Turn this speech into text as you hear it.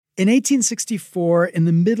In 1864, in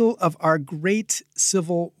the middle of our great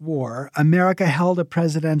Civil War, America held a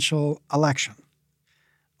presidential election.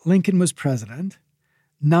 Lincoln was president.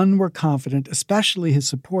 None were confident, especially his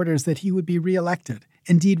supporters, that he would be reelected.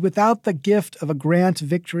 Indeed, without the gift of a Grant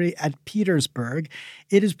victory at Petersburg,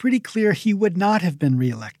 it is pretty clear he would not have been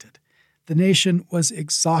reelected. The nation was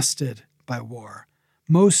exhausted by war.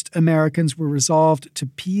 Most Americans were resolved to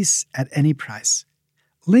peace at any price.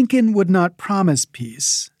 Lincoln would not promise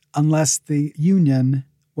peace unless the Union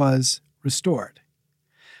was restored.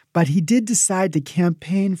 But he did decide to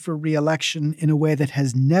campaign for re-election in a way that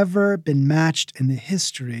has never been matched in the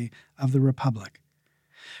history of the Republic.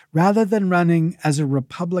 Rather than running as a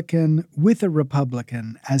Republican with a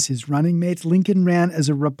Republican as his running mate, Lincoln ran as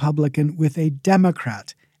a Republican with a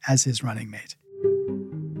Democrat as his running mate.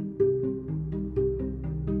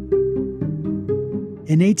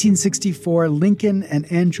 In 1864, Lincoln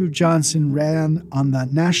and Andrew Johnson ran on the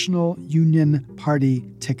National Union Party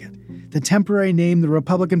ticket, the temporary name the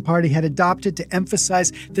Republican Party had adopted to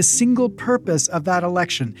emphasize the single purpose of that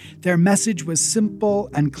election. Their message was simple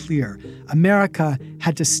and clear. America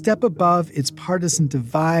had to step above its partisan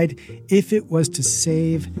divide if it was to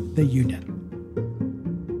save the Union.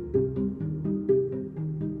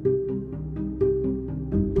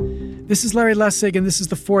 This is Larry Lessig, and this is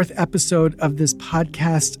the fourth episode of this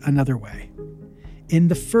podcast, Another Way. In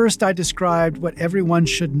the first, I described what everyone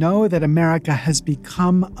should know, that America has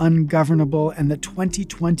become ungovernable and that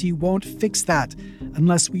 2020 won't fix that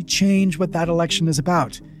unless we change what that election is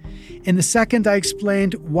about. In the second, I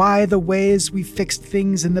explained why the ways we fixed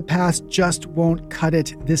things in the past just won't cut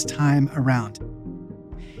it this time around.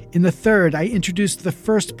 In the third, I introduced the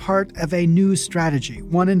first part of a new strategy,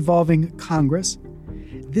 one involving Congress.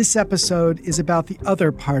 This episode is about the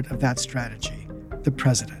other part of that strategy, the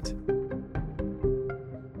president.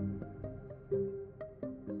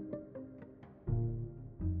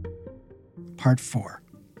 Part 4.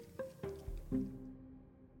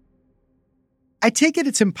 I take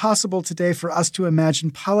it's impossible today for us to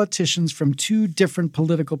imagine politicians from two different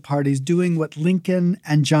political parties doing what Lincoln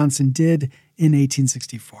and Johnson did in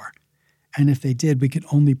 1864. And if they did, we could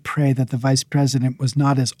only pray that the vice president was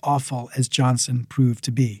not as awful as Johnson proved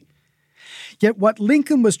to be. Yet what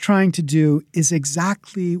Lincoln was trying to do is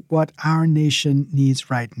exactly what our nation needs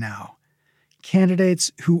right now.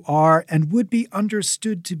 Candidates who are and would be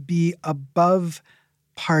understood to be above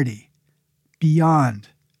party,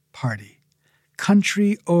 beyond party,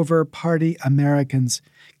 country over party Americans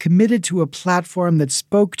committed to a platform that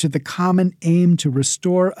spoke to the common aim to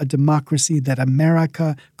restore a democracy that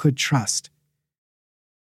America could trust.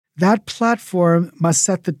 That platform must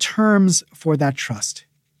set the terms for that trust.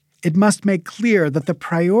 It must make clear that the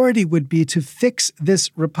priority would be to fix this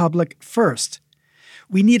republic first.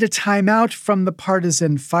 We need a timeout from the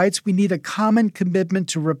partisan fights. We need a common commitment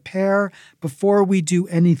to repair before we do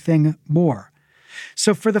anything more.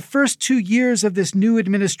 So for the first 2 years of this new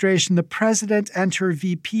administration, the president and her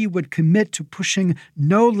VP would commit to pushing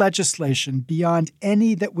no legislation beyond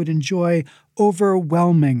any that would enjoy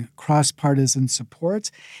overwhelming cross-partisan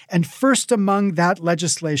support. And first among that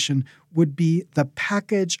legislation would be the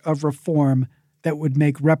package of reform that would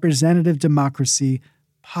make representative democracy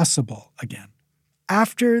possible again.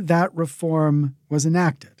 After that reform was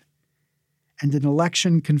enacted and an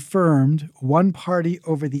election confirmed one party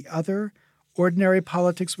over the other, ordinary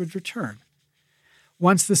politics would return.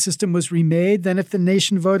 Once the system was remade, then if the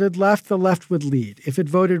nation voted left, the left would lead. If it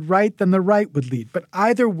voted right, then the right would lead. But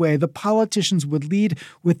either way, the politicians would lead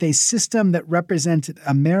with a system that represented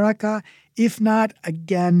America, if not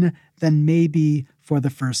again, then maybe for the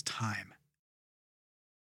first time.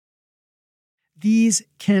 These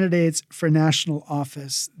candidates for national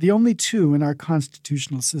office, the only two in our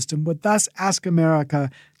constitutional system, would thus ask America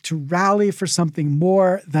to rally for something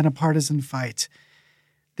more than a partisan fight.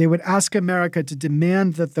 They would ask America to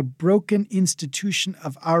demand that the broken institution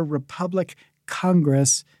of our republic,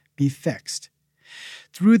 Congress, be fixed.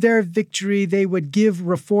 Through their victory, they would give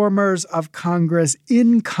reformers of Congress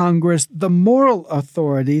in Congress the moral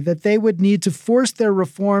authority that they would need to force their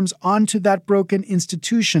reforms onto that broken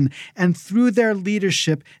institution. And through their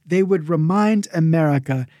leadership, they would remind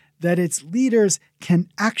America that its leaders can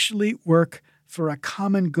actually work for a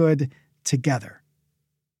common good together.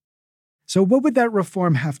 So what would that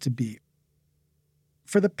reform have to be?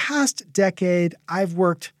 For the past decade, I've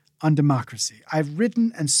worked on democracy. I've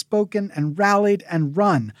written and spoken and rallied and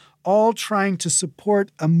run, all trying to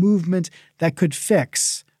support a movement that could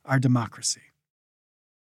fix our democracy.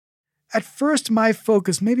 At first, my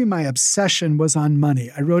focus, maybe my obsession, was on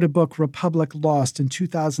money. I wrote a book, Republic Lost, in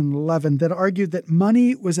 2011 that argued that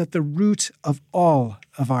money was at the root of all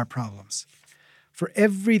of our problems. For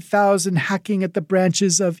every 1,000 hacking at the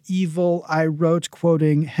branches of evil, I wrote,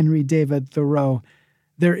 quoting Henry David Thoreau,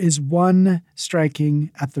 there is one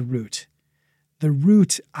striking at the root. The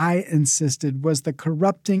root, I insisted, was the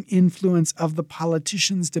corrupting influence of the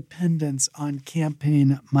politicians' dependence on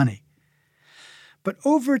campaign money. But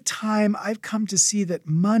over time, I've come to see that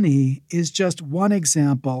money is just one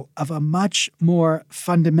example of a much more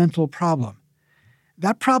fundamental problem.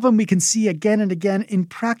 That problem we can see again and again in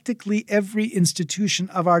practically every institution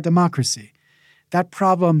of our democracy. That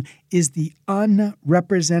problem is the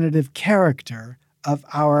unrepresentative character of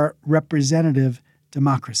our representative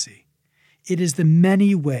democracy. It is the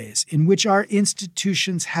many ways in which our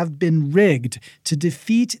institutions have been rigged to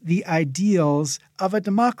defeat the ideals of a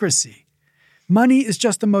democracy. Money is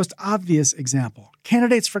just the most obvious example.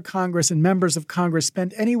 Candidates for Congress and members of Congress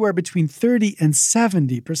spend anywhere between 30 and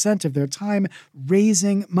 70% of their time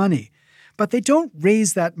raising money. But they don't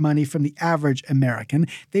raise that money from the average American.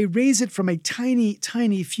 They raise it from a tiny,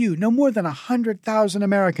 tiny few, no more than 100,000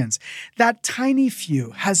 Americans. That tiny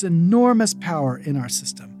few has enormous power in our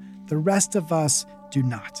system. The rest of us do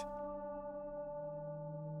not.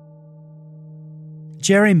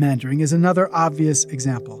 Gerrymandering is another obvious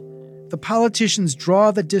example. The politicians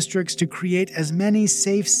draw the districts to create as many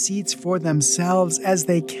safe seats for themselves as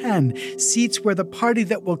they can, seats where the party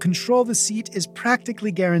that will control the seat is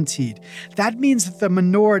practically guaranteed. That means that the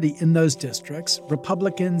minority in those districts,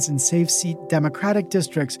 Republicans in safe seat Democratic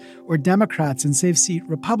districts or Democrats in safe seat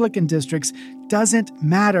Republican districts, doesn't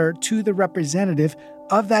matter to the representative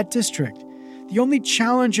of that district. The only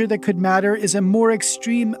challenger that could matter is a more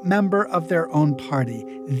extreme member of their own party.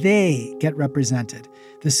 They get represented.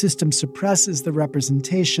 The system suppresses the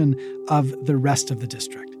representation of the rest of the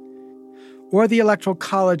district. Or the Electoral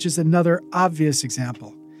College is another obvious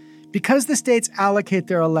example. Because the states allocate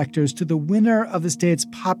their electors to the winner of the state's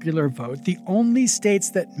popular vote, the only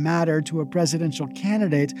states that matter to a presidential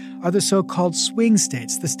candidate are the so-called swing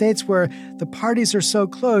states, the states where the parties are so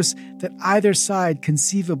close that either side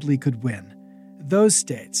conceivably could win. Those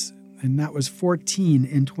states, and that was 14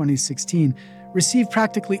 in 2016, received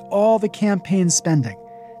practically all the campaign spending,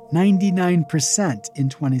 99% in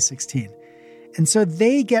 2016. And so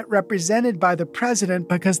they get represented by the president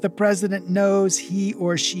because the president knows he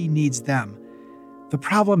or she needs them. The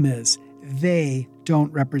problem is they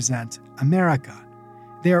don't represent America.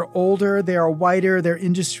 They are older, they are whiter, their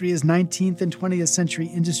industry is 19th and 20th century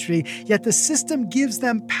industry, yet the system gives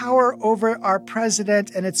them power over our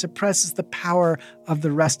president and it suppresses the power of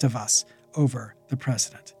the rest of us over the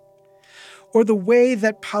president. Or the way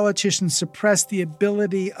that politicians suppress the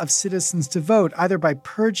ability of citizens to vote, either by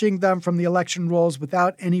purging them from the election rolls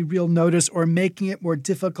without any real notice or making it more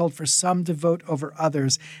difficult for some to vote over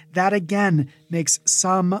others. That again makes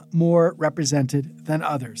some more represented than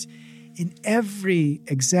others. In every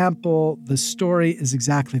example, the story is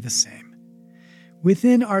exactly the same.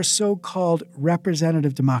 Within our so-called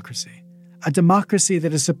representative democracy, a democracy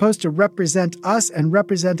that is supposed to represent us and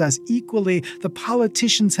represent us equally, the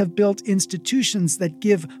politicians have built institutions that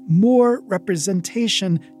give more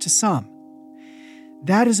representation to some.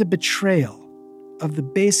 That is a betrayal of the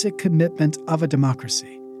basic commitment of a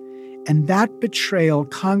democracy. And that betrayal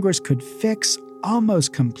Congress could fix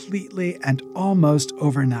almost completely and almost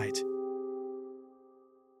overnight.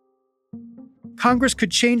 Congress could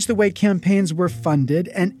change the way campaigns were funded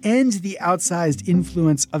and end the outsized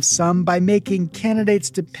influence of some by making candidates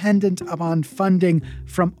dependent upon funding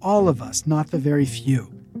from all of us, not the very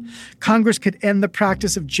few. Congress could end the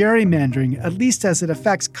practice of gerrymandering, at least as it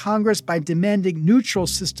affects Congress, by demanding neutral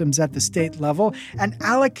systems at the state level and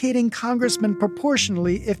allocating congressmen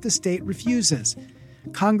proportionally if the state refuses.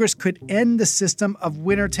 Congress could end the system of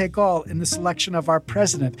winner-take-all in the selection of our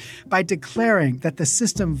president by declaring that the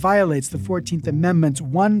system violates the 14th Amendment's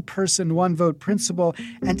one-person, one-vote principle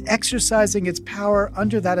and exercising its power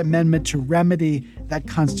under that amendment to remedy that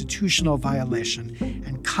constitutional violation.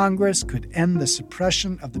 And Congress could end the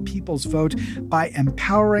suppression of the people's vote by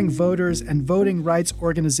empowering voters and voting rights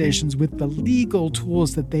organizations with the legal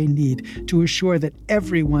tools that they need to assure that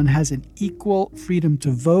everyone has an equal freedom to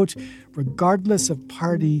vote, regardless of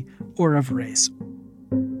party or of race.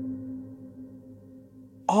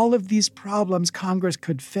 All of these problems Congress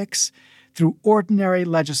could fix through ordinary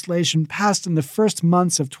legislation passed in the first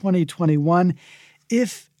months of 2021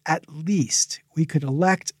 if at least we could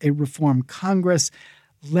elect a reform Congress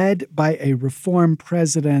led by a reform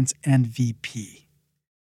president and VP.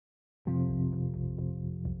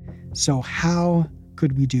 So how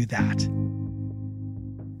could we do that?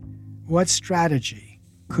 What strategy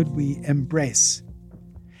could we embrace?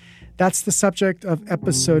 That's the subject of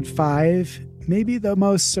episode 5, maybe the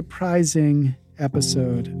most surprising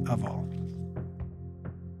episode of all.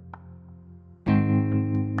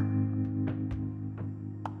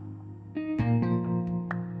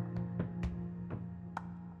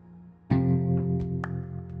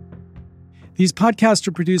 These podcasts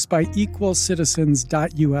are produced by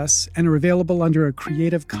equalcitizens.us and are available under a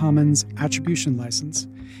Creative Commons attribution license.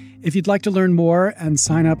 If you'd like to learn more and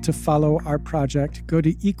sign up to follow our project, go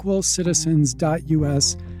to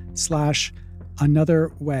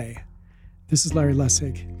equalcitizens.us/anotherway. This is Larry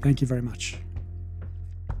Lessig. Thank you very much.